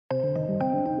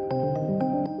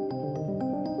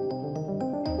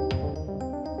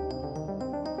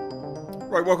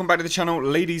Right, welcome back to the channel,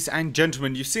 ladies and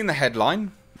gentlemen. You've seen the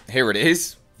headline. Here it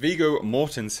is. Viggo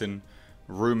Mortenson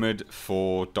rumoured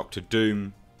for Doctor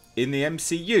Doom in the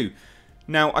MCU.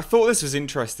 Now, I thought this was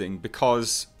interesting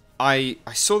because I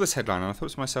saw this headline and I thought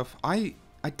to myself, I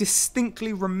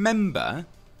distinctly remember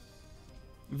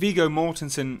Viggo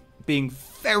Mortenson being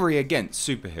very against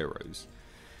superheroes.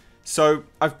 So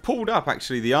I've pulled up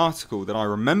actually the article that I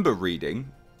remember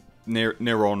reading near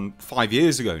on 5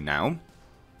 years ago now,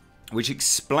 which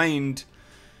explained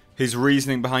his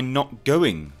reasoning behind not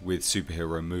going with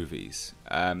superhero movies.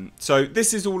 So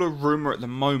this is all a rumour at the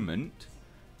moment,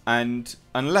 and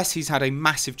unless he's had a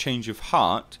massive change of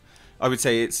heart, I would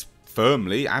say it's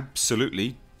firmly,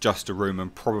 absolutely just a rumour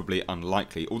and probably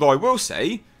unlikely. Although I will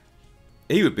say,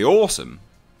 he would be awesome.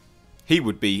 He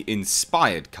would be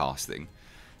inspired casting.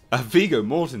 Viggo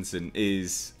Mortenson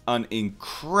is an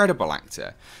incredible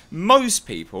actor. Most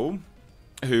people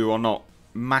who are not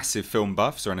massive film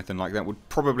buffs or anything like that would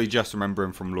probably just remember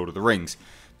him from Lord of the Rings.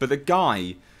 But the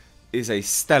guy is a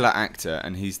stellar actor,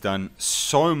 and he's done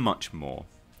so much more.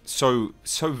 So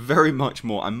very much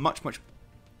more, and much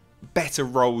better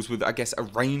roles with, I guess, a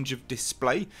range of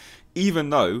display. Even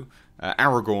though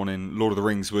Aragorn in Lord of the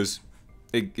Rings was,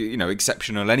 you know,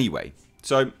 exceptional anyway.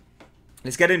 So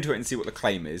let's get into it and see what the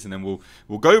claim is, and then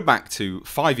we'll go back to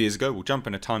 5 years ago. We'll jump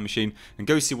in a time machine and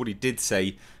go see what he did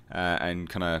say, and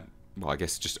kind of, well, I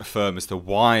guess just affirm as to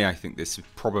why I think this is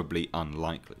probably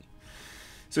unlikely.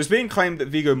 So it's being claimed that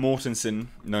Viggo Mortenson,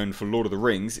 known for Lord of the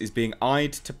Rings, is being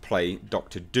eyed to play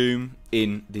Doctor Doom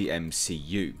in the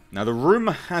MCU. Now, the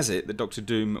rumour has it that Doctor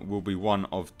Doom will be one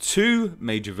of two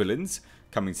major villains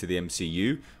coming to the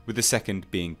MCU, with the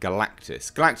second being Galactus.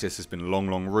 Galactus has been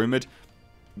long rumoured.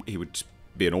 He would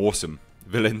be an awesome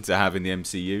villain to have in the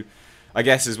MCU. I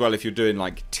guess as well, if you're doing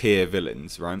like tier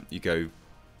villains, right? You go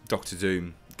Doctor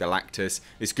Doom, Galactus.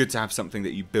 It's good to have something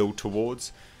that you build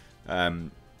towards.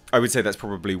 I would say that's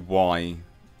probably why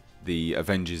the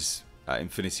Avengers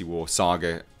Infinity War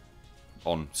saga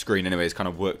on screen anyway has kind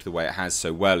of worked the way it has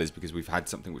so well, is because we've had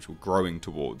something which we're growing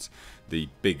towards, the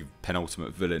big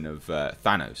penultimate villain of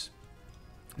Thanos.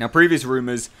 Now, previous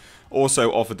rumours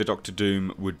also offered that Doctor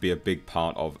Doom would be a big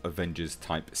part of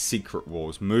Avengers-type Secret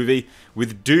Wars movie,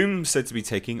 with Doom said to be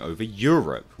taking over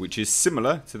Europe, which is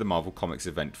similar to the Marvel Comics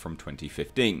event from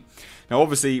 2015. Now,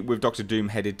 obviously, with Doctor Doom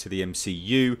headed to the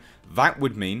MCU, that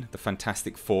would mean the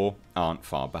Fantastic Four aren't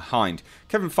far behind.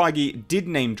 Kevin Feige did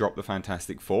name-drop the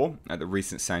Fantastic Four at the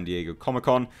recent San Diego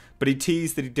Comic-Con, but he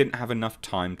teased that he didn't have enough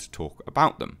time to talk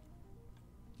about them.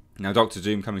 Now, Doctor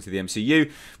Doom coming to the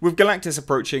MCU, with Galactus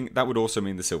approaching, that would also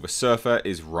mean the Silver Surfer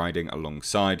is riding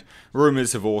alongside.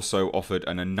 Rumours have also offered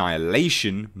an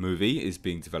Annihilation movie is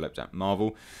being developed at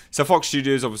Marvel. So Fox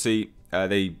Studios, obviously,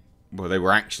 they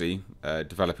were actually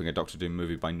developing a Doctor Doom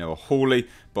movie by Noah Hawley,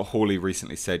 but Hawley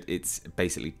recently said it's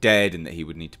basically dead and that he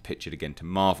would need to pitch it again to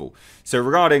Marvel. So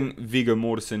regarding Viggo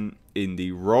Mortenson in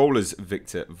the role as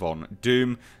Victor Von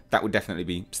Doom, that would definitely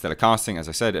be stellar casting. As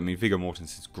I said, I mean, Viggo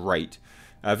Mortenson's great.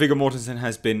 Viggo Mortenson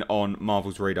has been on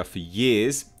Marvel's radar for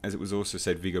years, as it was also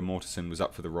said Viggo Mortenson was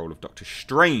up for the role of Doctor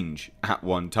Strange at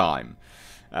one time.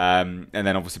 And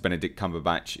then obviously Benedict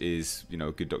Cumberbatch is, you know,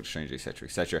 a good Doctor Strange, etc,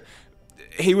 etc.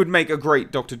 He would make a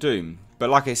great Doctor Doom, but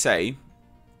like I say,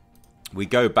 we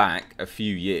go back a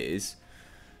few years.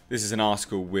 This is an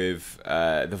article with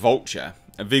The Vulture,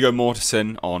 Viggo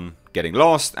Mortenson on getting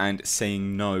lost and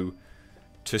saying no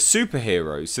to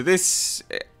superheroes. So this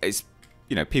is,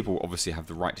 you know, people obviously have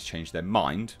the right to change their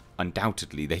mind.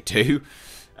 Undoubtedly, they do.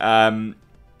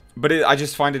 But I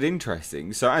just find it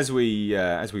interesting. So as we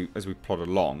plod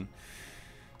along,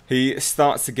 he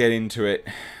starts to get into it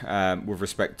with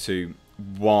respect to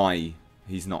why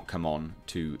he's not come on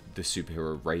to the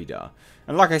superhero radar.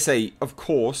 And like I say, of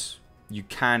course, you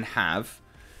can have,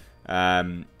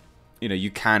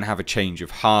 you can have a change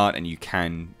of heart, and you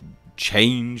can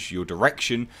change your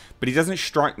direction, but he doesn't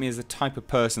strike me as the type of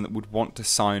person that would want to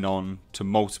sign on to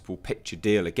multiple picture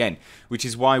deal again, which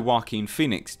is why Joaquin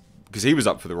Phoenix, because he was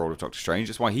up for the role of Doctor Strange,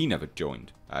 that's why he never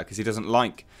joined, because he doesn't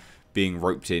like being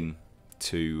roped in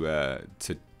to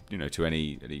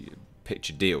any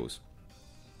picture deals.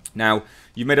 Now,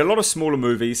 you've made a lot of smaller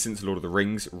movies since Lord of the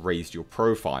Rings raised your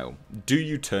profile. Do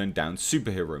you turn down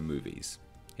superhero movies?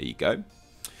 Here you go.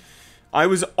 I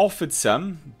was offered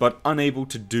some, but unable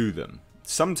to do them.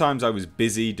 Sometimes I was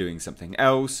busy doing something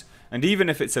else, and even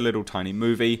if it's a little tiny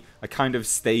movie, I kind of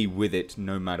stay with it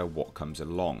no matter what comes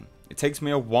along. It takes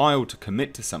me a while to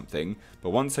commit to something, but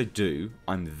once I do,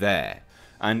 I'm there.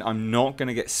 And I'm not going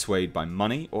to get swayed by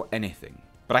money or anything.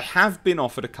 But I have been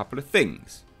offered a couple of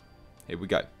things. Here we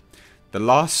go. The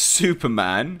Last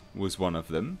Superman was one of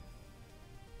them.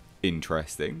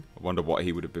 interesting. I wonder what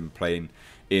he would have been playing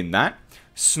in that.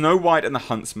 Snow White and the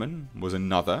Huntsman was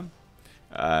another.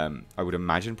 I would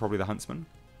imagine probably the Huntsman.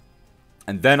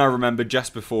 And then I remember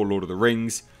just before Lord of the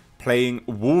Rings, playing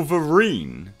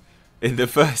Wolverine in the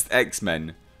first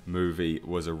X-Men movie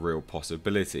was a real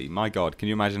possibility. My God, can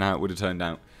you imagine how it would have turned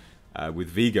out with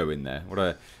Viggo in there?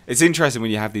 It's interesting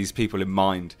when you have these people in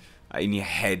mind, in your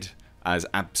head, as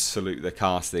absolute the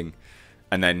casting,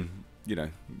 and then, you know,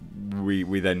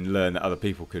 we then learn that other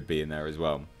people could be in there as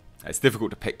well. It's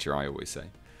difficult to picture, I always say.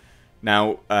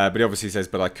 Now, but he obviously says,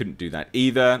 but I couldn't do that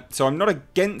either. So I'm not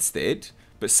against it,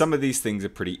 but some of these things are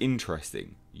pretty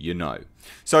interesting, you know.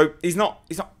 So he's not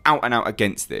out and out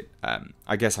against it.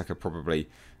 I guess I could probably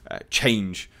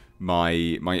change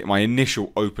my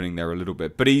initial opening there a little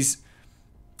bit. But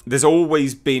there's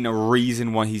always been a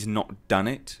reason why he's not done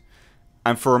it.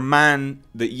 And for a man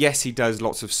that, yes, he does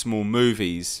lots of small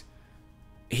movies,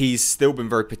 he's still been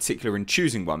very particular in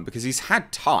choosing one because he's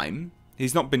had time.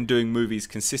 He's not been doing movies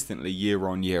consistently year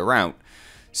on, year out.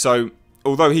 So,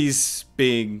 although he's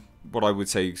being what I would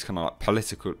say is kind of like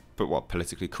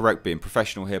politically correct, being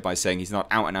professional here by saying he's not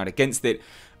out and out against it,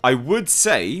 I would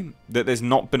say that there's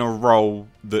not been a role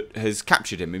that has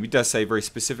captured him. And he does say very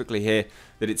specifically here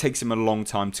that it takes him a long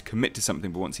time to commit to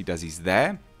something, but once he does, he's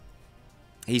there.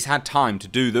 He's had time to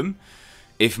do them.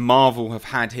 If Marvel have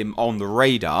had him on the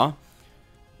radar,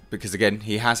 because again,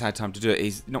 he has had time to do it,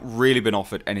 he's not really been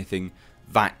offered anything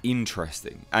that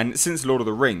interesting. And since Lord of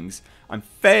the Rings, I'm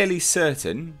fairly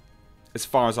certain, as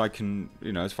far as I can,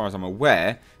 as far as I'm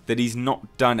aware, that he's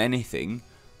not done anything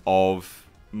of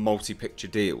multi-picture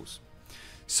deals.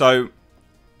 So,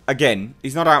 again,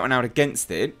 he's not out and out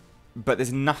against it, but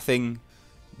there's nothing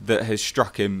that has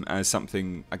struck him as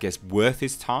something, I guess, worth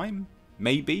his time,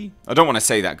 maybe. I don't want to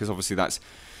say that, because obviously that's,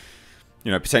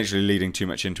 potentially leading too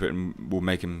much into it and will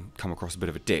make him come across a bit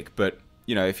of a dick. But,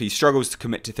 if he struggles to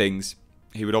commit to things,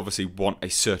 he would obviously want a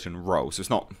certain role. So it's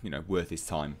not, worth his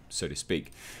time, so to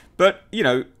speak. But,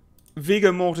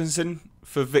 Viggo Mortensen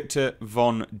for Victor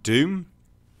Von Doom,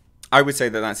 I would say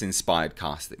that that's inspired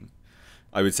casting.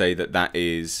 I would say that that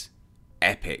is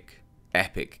epic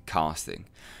casting.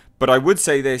 But I would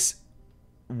say this,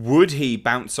 would he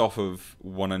bounce off of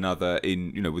one another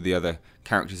in, with the other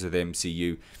characters of the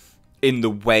MCU in the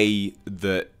way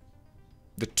that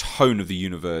the tone of the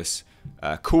universe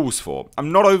calls for?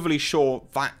 I'm not overly sure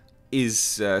that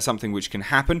is something which can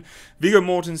happen. Viggo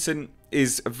Mortensen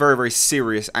is a very, very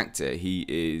serious actor. He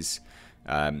is,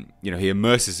 he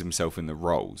immerses himself in the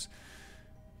roles,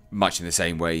 much in the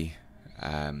same way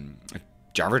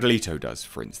Jared Leto does,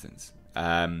 for instance.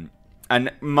 And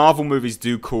Marvel movies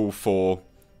do call for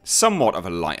somewhat of a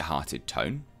light-hearted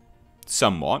tone.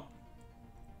 Somewhat.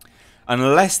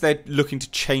 Unless they're looking to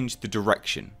change the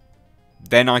direction,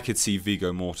 then I could see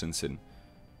Viggo Mortensen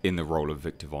in the role of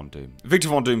Victor Von Doom. Victor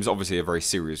Von Doom is obviously a very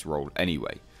serious role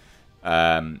anyway.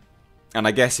 And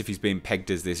I guess if he's being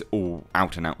pegged as this all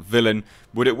out-and-out villain,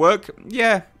 would it work?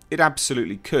 Yeah, it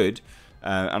absolutely could.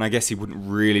 And I guess he wouldn't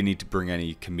really need to bring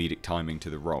any comedic timing to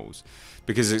the roles.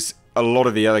 Because a lot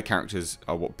of the other characters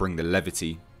are what bring the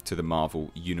levity to the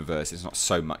Marvel universe. It's not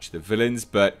so much the villains,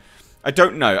 but I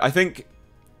don't know. I think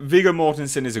Viggo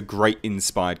Mortensen is a great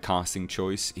inspired casting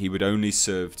choice. He would only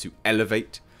serve to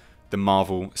elevate the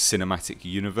Marvel Cinematic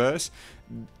Universe.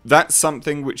 That's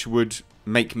something which would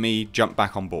make me jump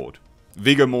back on board.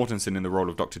 Viggo Mortensen in the role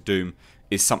of Doctor Doom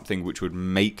is something which would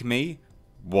make me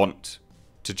want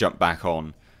to jump back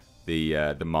on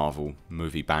the Marvel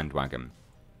movie bandwagon.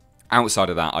 Outside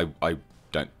of that, I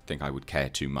don't think I would care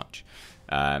too much.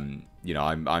 I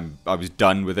was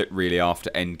done with it really after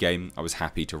Endgame. I was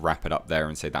happy to wrap it up there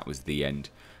and say that was the end,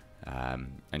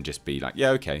 and just be like,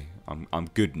 yeah, okay, I'm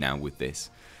good now with this.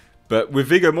 But with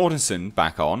Viggo Mortensen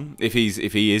back on, if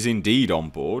he is indeed on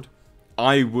board,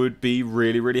 I would be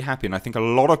really, really happy, and I think a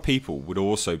lot of people would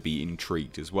also be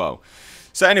intrigued as well.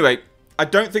 So anyway, I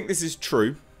don't think this is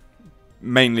true,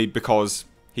 mainly because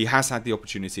he has had the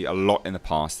opportunity a lot in the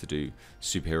past to do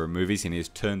superhero movies, and he has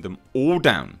turned them all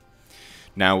down.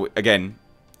 Now, again,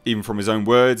 even from his own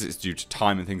words, it's due to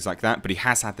time and things like that, but he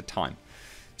has had the time.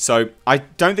 So I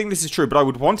don't think this is true, but I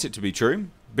would want it to be true,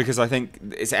 because I think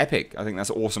it's epic. I think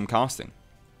that's awesome casting.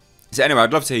 So anyway,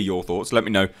 I'd love to hear your thoughts. Let me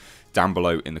know down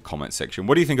below in the comments section.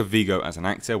 What do you think of Viggo as an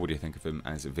actor? What do you think of him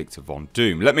as Victor Von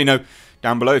Doom? Let me know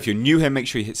down below. If you're new here, make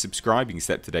sure you hit subscribe. You can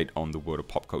stay up to date on the world of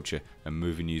pop culture and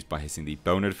movie news by hitting the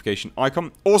bell notification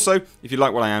icon. Also, if you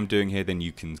like what I am doing here, then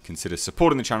you can consider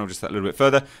supporting the channel just that little bit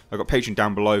further. I've got Patreon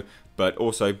down below, but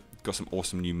also got some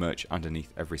awesome new merch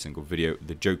underneath every single video.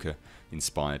 The Joker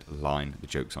inspired line, the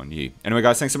joke's on you. Anyway,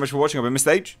 guys, thanks so much for watching. I've been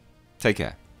Mr. H. Take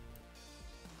care.